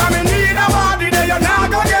sit, come me need a body, then you're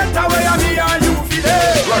not gonna get away. I me and you feel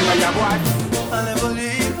it. Run by your boy. I'll never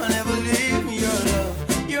leave your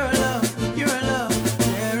love, your love, your love.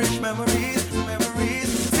 Cherish memories, memories,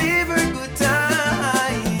 savor good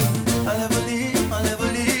time. I'll never leave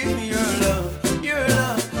your love, your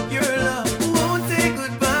love, your love. Won't say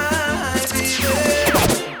goodbye, baby.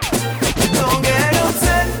 Don't get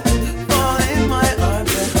upset, fall in my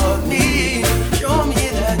arms and hug me. Show me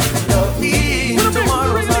that you love me.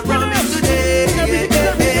 Tomorrow's not promised today.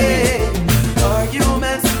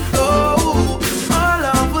 Arguments go, our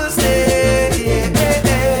love will stay.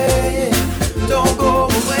 Don't go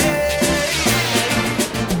away.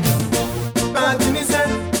 Martini said,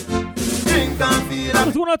 drink and feel.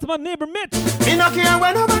 What's going on to my neighbor Mitch? Me no care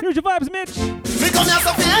when I'm Here's your vibes, Mitch. Me come here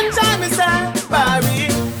so fi enjoy myself, Barry.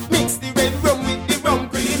 Mix the red rum with the rum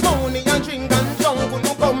cream. Money and drink and drunk,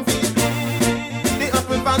 no comfy. The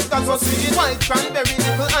apple vodka so sweet, white cranberry,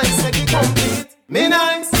 little ice make it complete. Me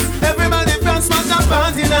nice, everybody from smash and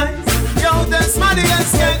party nice. Yo, that's money and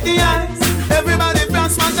get the ice. Everybody from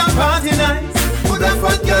smash and party nice. Put a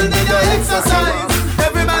foot girl in your exercise.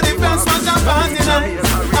 Everybody from smash and party nice.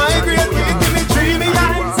 I agree, give me dreamy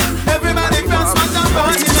eyes. Everybody from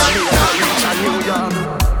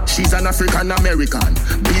African American.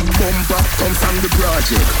 Big bumper come from the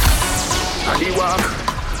project. Adi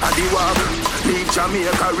walk, leave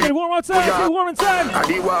Jamaica. Hey, warm outside, hey, warm inside.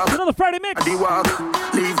 Adi walk, another Friday mix. Adi walk,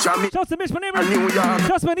 leave Jamaica. Shouts to Mitch Manema. New York.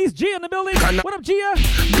 Shouts to East G in the building. What up, Gia?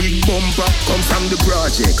 Big bumper come from the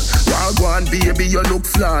project. Wagwan baby, you look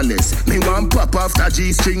flawless. Me want pop after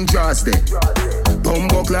G-string draws there.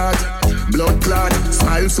 Bumbo clot, blood clot.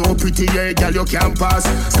 Smile so pretty, yeah, girl, you can't pass.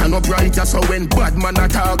 Stand up right, so when bad man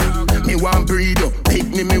attack. Me want breed up, pick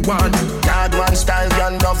me want. Card one style,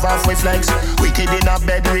 gun love off with flex. Wicked in a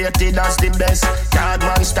bed, rated as the best. Card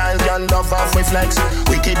one style, gun love off with flex.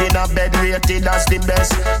 Wicked in a bed, rated as the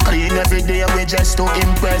best. Clean every day, we just to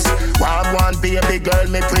impress. Wagwan baby girl,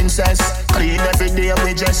 me princess. Clean every day,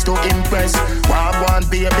 we just to impress. Wagwan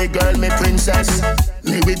baby girl, me princess.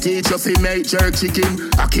 Me we teach you fi make jerk chicken,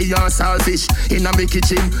 ackee and saltfish in a me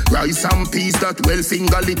kitchen. Rice and peas that well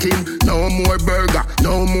finger licking. No more burger,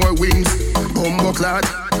 no more wings. Bumbo clot,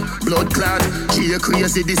 blood clot. She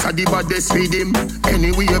crazy, this a the baddest rhythm.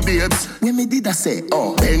 Anyway, babes, when me did I say,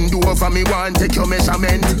 oh, bend over me want take your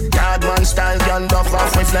measurement. Card one style, gun love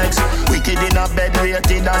off with flex. Wicked in a bed,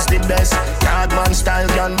 rated as the best. Card one style,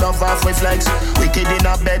 gun love off with flex. Wicked in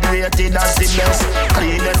a bed, rated as the best.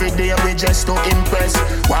 Clean every day, we just to impress.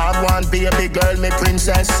 Wagwan baby girl, me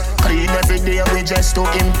princess. Clean every day, we just to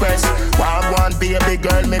impress. Wagwan baby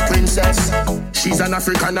girl, me princess. She's an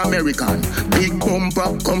African American. Big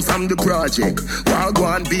bumper come from the project.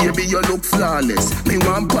 Wagwan baby, you look flawless. Me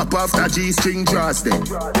want pop after G-string draws there.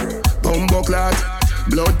 Bumbo clot,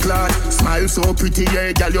 blood clot. Smile so pretty,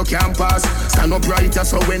 yeah, girl, you can't pass. Stand up right,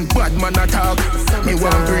 so when bad man attack. Me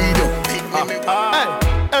want breed up.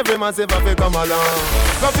 Every massive have to come along.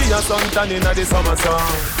 Go be your suntan in the summer sun.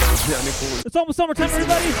 It's almost summertime,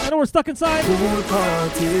 everybody. I know we're stuck inside,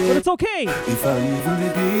 but it's okay. If I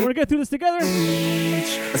even We're gonna get through this together.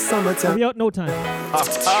 Summertime. We'll be out in no time.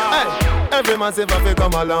 Hey, every massive have to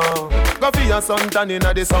come along. Go be your suntan in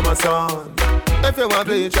the summer sun. If you want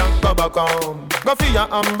bleach, go back home. Go for your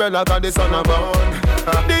umbrella, cause the sun a burn.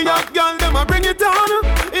 The young girl, them a bring it on.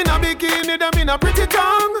 In a bikini, them in a pretty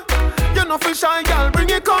tongue. You know for shy girl, bring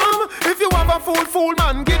it come. If you have a fool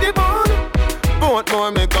man, get it on. Both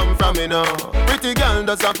more may come from me now. Pretty girl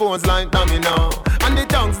does a pose like dummy now. And the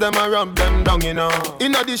tongues them a rub them down, you know.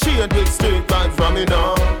 Inna the shade with straight vibes from me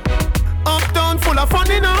now. Uptown full of fun,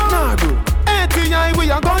 you know. Nah, bro. ATI we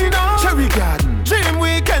are going on. Cherry Garden, Dream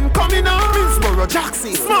Weekend coming on. Minsboro,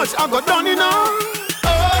 Jackson, Smudge I got done, you know.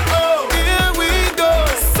 Oh, here we go.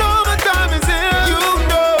 Summertime is here, you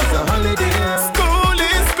know. It's a holiday. School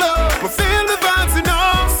is closed, but feel the vibes, you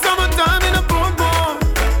know. Summertime in a Bournemouth.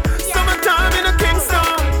 Summertime in a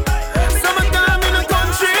Kingston. Summertime in a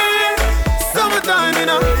country. Summertime in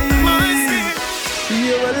a my city.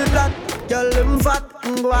 You will black, girl them fat,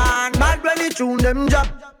 go on. Bad when you tune them drop.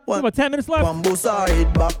 About 10 minutes left. One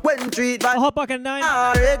side back when treat back. I'll hop back at 9.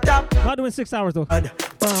 Not doing 6 hours though. Party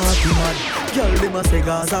man, girl them a say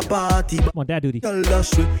Gaza party. I'm on dad duty. Girl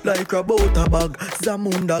dash it like a butter bag.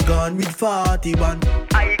 Zamunda gone with 41.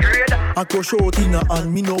 I grade. I go short in a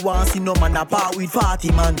hand. Me no want see no man a part with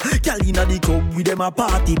 40 man. Girl inna the club with them a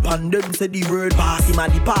party pan. Them say the word pass him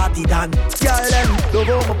at the party done. Girl them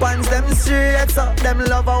love how my pants them straight up. Them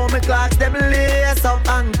love how my clocks them lace up.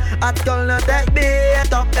 And at girl not take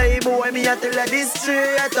bait up. Hey boy, me a tell you this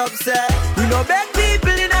straight up, say we no beg people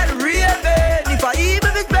in a raving. If I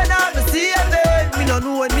even if spend out the saving, me no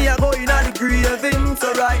know when me a go in a the craving.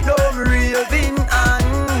 So right now me raving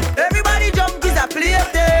and everybody jump is a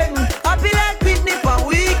plaything. Happy like picnic for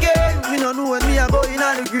weekend. Me no know when me a go in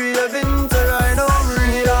a the craving. So right now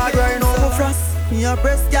me raving. Right now me frost, me a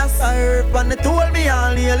press gas. I herb and they told me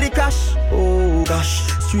I'll nearly crash. Oh gosh.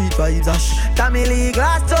 Street vibes ash. Tamily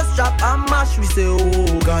glass just drop and mash. We say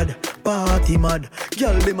oh God, party mad.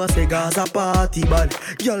 Girl them a say Gaza party bad.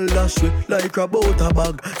 Girl dash we like a butter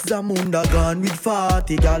bag. Zamunda gone with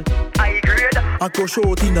 40 gal. I grade. I go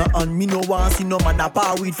short in a hand. Me no want see no man a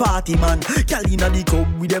par with 40 man. Girl inna the club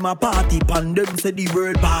with them a party pan. Them say the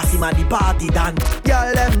word pass him at the party done.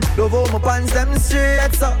 Girl them love how my pants them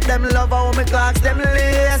straight up. Them love how my clocks them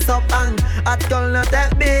lace up. And at girl not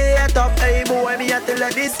that bait up. Hey boy me a tell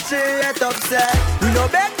you this straight up, say we no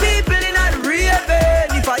beg people in a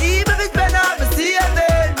raving. If I even if spend out the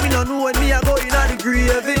saving, we no know when me a go in a the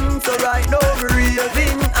graving. So right now me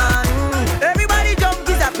raving and everybody jump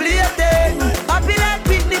is a plaything. Happy like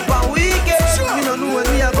picnic for weekend. We no know when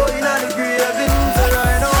me a go in a the graving. So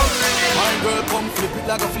right now my girl come flip it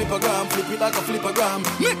like a flippergram, flip it like a flippergram.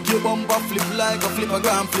 Make your bumper flip like a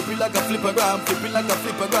flippergram, flip it like a flippergram, flip it like a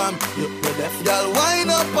flippergram. You're deaf, girl.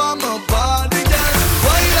 Wind up on my body, girl.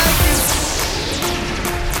 Why like this?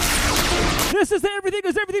 This is the Everything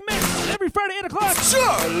is Everything mix every Friday 8 o'clock.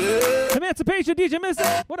 Charlie. Emancipation, DJ Mystic,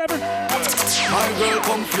 whatever. My girl,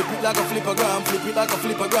 come flip it like a flippergram, flip it like a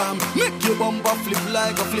flippergram. Make your bumper flip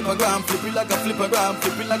like a flippergram, flip it like a flippergram,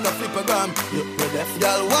 flip it like a flippergram. You deaf,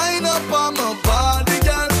 girl, wind up on my body,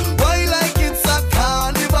 girl. Why like it's a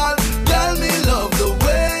carnival? Girl, me love the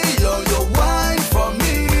way you wine for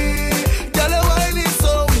me. Girl, your wine is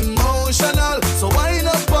so emotional. So wind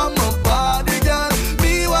up on my body, girl.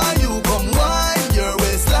 Me while you come wine your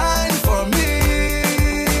waistline for me.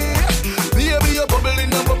 Baby, you're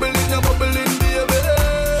bubbling, you're bubbling, you're bubbling, baby.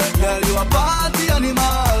 Girl, you a party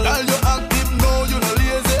animal. Girl, you active, no, you no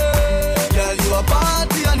lazy. Girl, you a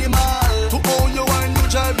party animal. To own your wine, you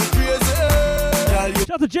drive me crazy. Girl, you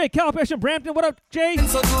Shout out to Jay Calabash in Brampton. What up, Jay?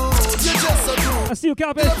 so good, you just so good. I see you,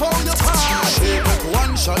 Calabash. She make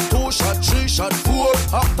 1 shot, 2 shot, 3 shot, 4.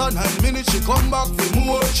 After 9 minutes, she come back for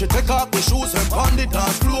more. She take off the shoes and pound the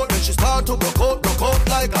dance floor. Then she start to broke out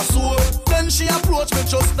like a sword. Then she approach me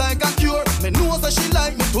just like a cure. Me know that she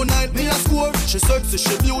like me tonight, me a score. She sexy,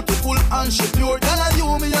 she beautiful and she pure. Girl, I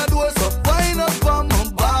you me a door, so wind up on my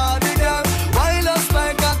body, girl. Wind us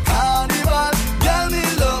like a carnival. Girl, me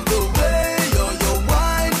love the way you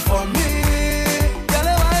wine for me. Girl,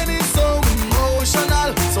 your wine is so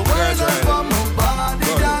emotional. So wind up on my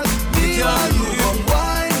body, girl. Me and you come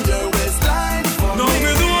wine your waistline for No, me.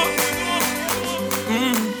 me do.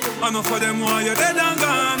 I know for them why you're dead and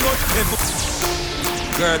gone, but if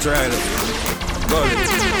Girl, try it. Go ahead.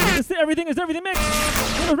 This is Everything is Everything mix.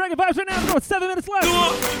 You know, reggae vibes right now. We're going 7 minutes left.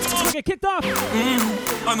 We'll get kicked off.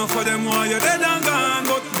 I know for them why you're dead and gone,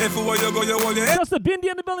 but everywhere you go, you hold your head. Just the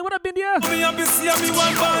Bindia in the building. What up, Bindia? Me happy see me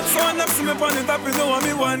one band, so I never see me on it up, you know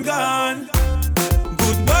me one gone.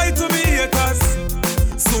 Goodbye to me haters.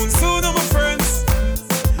 Soon, my friends.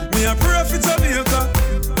 Me a pray for Jamaica.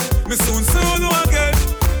 Me soon again.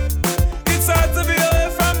 It's hard to be away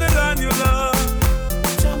from the land you love.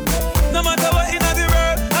 No matter what in the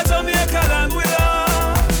world, I Jamaica land we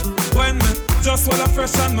love. When me just while I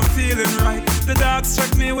fresh and me feeling right, the dogs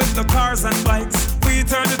check me with the cars and bikes. We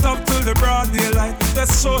turn it up till the broad daylight.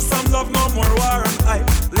 Let's show some love, no more war and hype.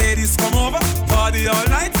 Ladies come over, party all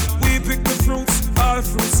night. We pick the fruits, all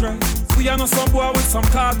fruits right. We are no some boy with some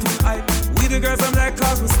cartoon hype. We the girls I'm like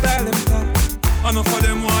cause we style them tight. I know for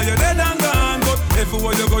them why you're dead and gone, but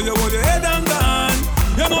everywhere you go you hold your head and gone.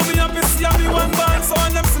 You know me happy see me one band, so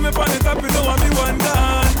when them see me on the top you know me one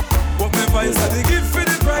gone. But me vibes are the gift for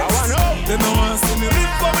the price. They don't want to see me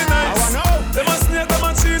live for me nice. They must snake them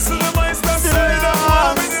and cheese to the mice. That's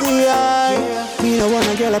Me no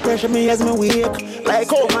wanna girl a pressure me as me wake. Like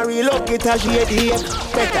how Marie look it as she a date.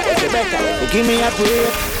 Better if you give me a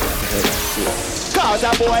break. Cause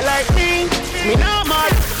a boy like me not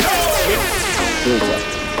mad.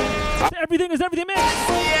 Everything is Everything mix.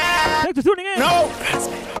 Thanks for tuning in.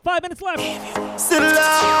 5 minutes left.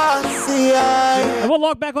 And we'll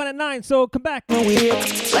log back on at 9, so come back.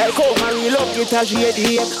 Like how Marie look it as she a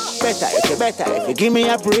date. Better if you give me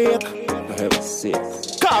a break.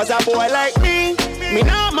 Cause a boy like me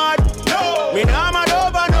not mad. Me not mad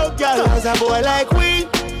over no girl. Cause a boy like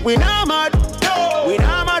we not mad. We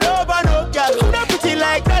not mad over no girl. Coulda pretty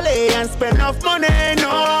like Calais and spend enough money, no.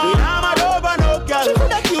 We not mad over no girl.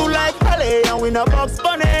 Coulda cute like Calais and we no box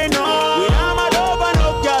bunny, no. We not mad over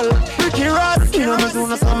no girl. Ricky Ross, you know me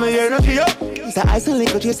soon as some energy up. It's a ice and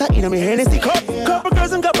liquor chaser in me Hennessy cup. Couple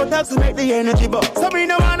girls and couple taps to make the energy buck. So me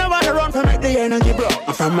no wanna run for make the energy block.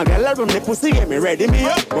 And from my girl I run the pussy get me ready me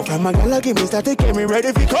up. But from my girl I give me static get me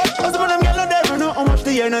ready for cut. Cause some of them girl I never know how much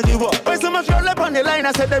the energy was. When so much girl up on the line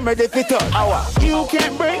I said them ready for touch. You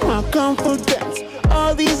can't break my confidence.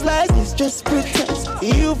 All these lies is just pretense.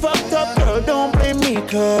 You fucked up girl, don't blame me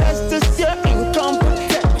cause that's just your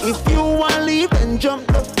incompetence. If you wanna leave then jump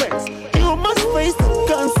the fence. You must face the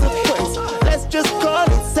consequence. Let's just call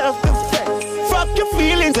it self-defense. Fuck your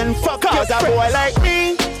feelings and fuck cause a boy like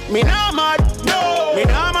me not mad. No. Me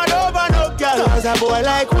not mad over no girl. Cause a boy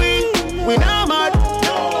like we not mad.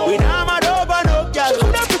 No. We not mad over no girl.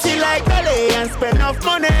 Coulda pretty like Calais and spend enough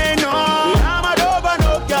money, no. We not mad over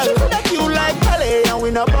no girl. Coulda cute like Calais and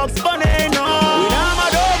we no box bunny, no. We not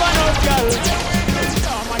mad over no girl.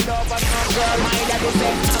 Not mad over no girl. My daddy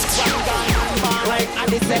said not one gun. Like I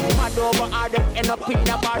said mad over all them end up in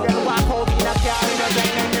a bar and walk out in a car in a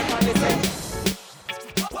van and them on the set.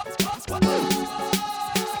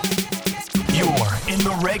 You're in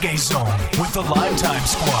the reggae zone with the Lime Time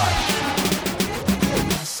Squad.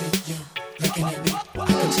 I see you looking at me. I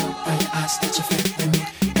can tell by your eyes that you're feeling me.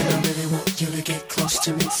 And I really want you to get close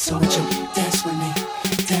to me. So would you dance with me?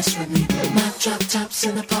 My drop top tops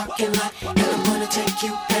in the parking lot, and I'm gonna take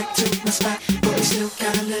you back to my spot. But we still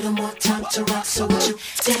got a little more time to rock, so would you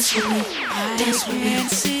dance with me? Dance with me. I can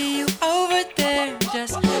see you over there,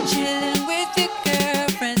 just chilling with your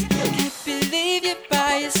girlfriends. Can't believe you're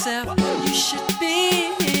by yourself. You should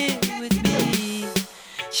be here with me,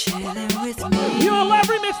 chilling with me. You're a live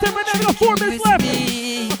remix, Tim. Right now, we got 4 minutes left.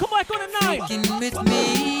 I'll come back on at 9. Drinking with me.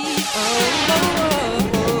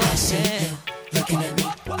 I see you looking at me.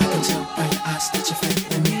 I can tell by your eyes that you're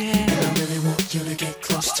feeling me, and I really want you to get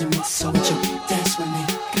close to me. So would you dance with me?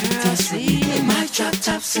 Dance with me. My drop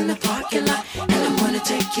tops in the parking lot, and I'm gonna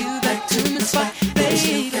take you back to the spot. Baby,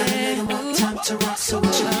 still got a little more time to rock, so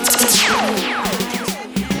would you dance with me?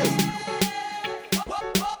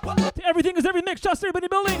 Everything is every mix. Just everybody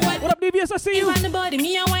building. What up, DBS? I see you. From the body,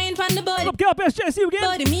 me a wine from the body. What up, Gal Best? I see you again.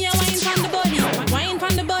 Body, me a wine from the body. Wine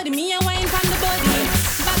from the body, me a wine from the body.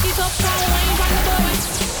 Back it up, from wine from the body.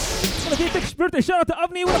 What a big birthday. Shout out to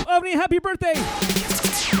Avni. What up, Avni? Happy birthday.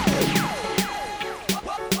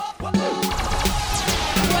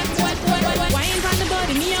 Wine from the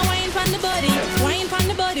body, me a wine from the body. Wine from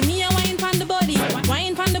the body, me a wine from the body.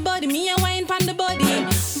 Wine from the body, me a wine from the body.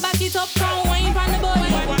 Back it up, from wine from the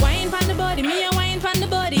body. Wine from the body, me a wine from the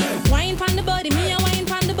body. Wine from the body, me a wine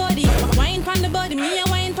from the body. Wine from the body, me a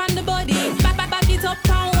wine from the body. Back it up,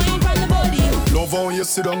 from wine from the body. Love how you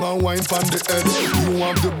sit down and wine from the head. You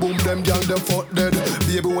have the boom, them gal, them fuck dead.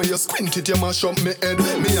 Baby, when you squint it, you mash up me head.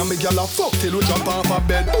 Me and me gal a fuck till we jump off a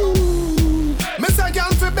bed. Ooh. Me say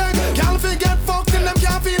gal fi beg, gal fi get fucked till them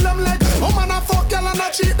can't feel them leg. Woman a fuck gal and a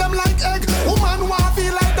treat them like egg. Woman want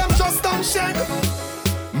feel like them just don't shake.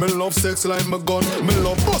 Me love sex like my gun. Me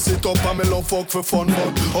love bust it up and me love fuck for fun.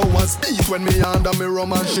 But how was beat when me under me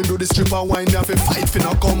rum and she do the stripper wine. Me have to fight for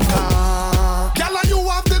no come. Gal and you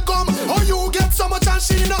have the gum. Oh you get so much and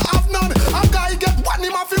she no have none. A guy get one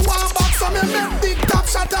him have to one box. So me make big top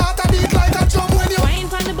shot out a beat like a drum when you wine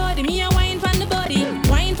from the body, me a wine from the body.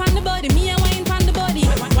 Wine from the body, me a wine from the body.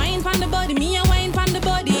 Wine from the body, me a wine from the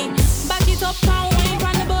body. Back it up, from wine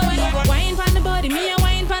from the body. Wine from the body, me a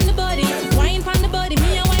wine from the body. Wine from the body,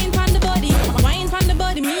 me a wine from the body. Wine from the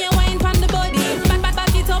body, me a wine from the body.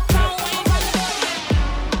 Back it up, from wine from the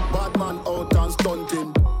body. bad man out and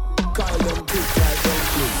stunting. Kyle them kick like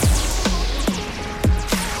dumpling.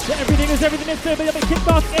 So everything is everything. It's everybody will be kicked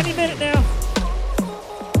off any minute now.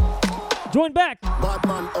 Join back. Bad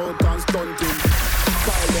man out and stunting.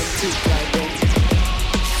 Kyle them kick like dumpling.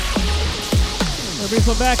 Everybody's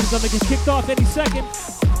come back. It's going to get kicked off any second.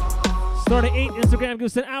 Start at 8. Instagram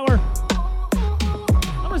gives us an hour.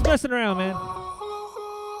 I'm just messing around, man.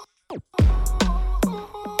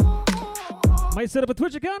 Might set up a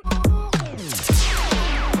Twitch account.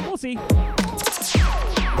 We'll see.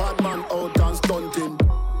 Bad man out and stunting.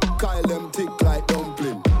 Kyle them tick like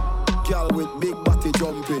dumpling. Girl with big body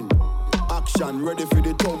jumping. Action, ready for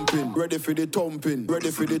the thumping. Ready for the thumping.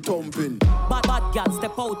 Ready for the thumping. Bad girl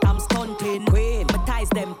step out, I'm stunting. Queen, my ties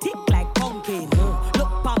them tick like pumpkin. Look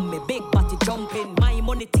pon me, big body jumping. My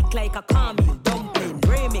money tick like a caramel dumpling.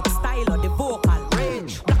 Remix style of the vocal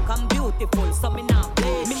range. Black and beautiful, so me now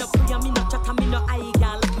play. Me no pray, me no chat, me no eye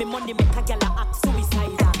gal. Me money make a gal act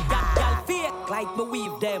suicidal. That gal fake like me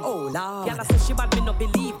weave them. Oh Lord, gal say she bad, me no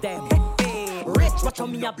believe them. Hey, rich, watch how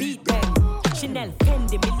me a beat them. Chanel,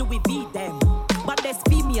 Fendi, me Louis V them. But there's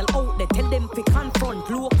female out there, tell them to confront.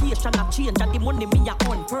 Location a change, and the money me a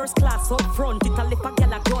on. First class up front, it a lip a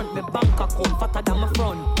gal a grunt. Me bank account fatter than my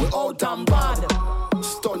front. We out and bad,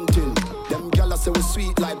 stunting. Them gal say we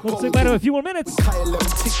sweet like We'll pumpkin. say about a few more minutes. Kyle them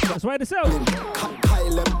tick. Let's ride this out.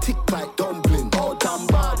 Kyle them tick like dumpling. Out and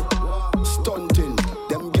bad, stunting.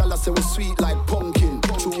 Them gal say we sweet like pumpkin.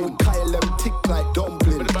 True, Kyle them tick like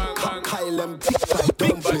dumpling. Kyle them tick like Big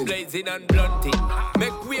dumpling. bad blazing and blunting.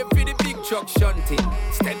 Make way for the big truck shunting.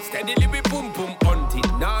 Steadily we boom boom hunting.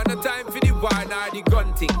 Now no time for the wine or the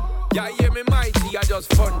gunting. Yeah, hear me mighty, I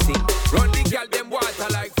just funting. Run the gal them water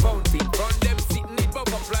like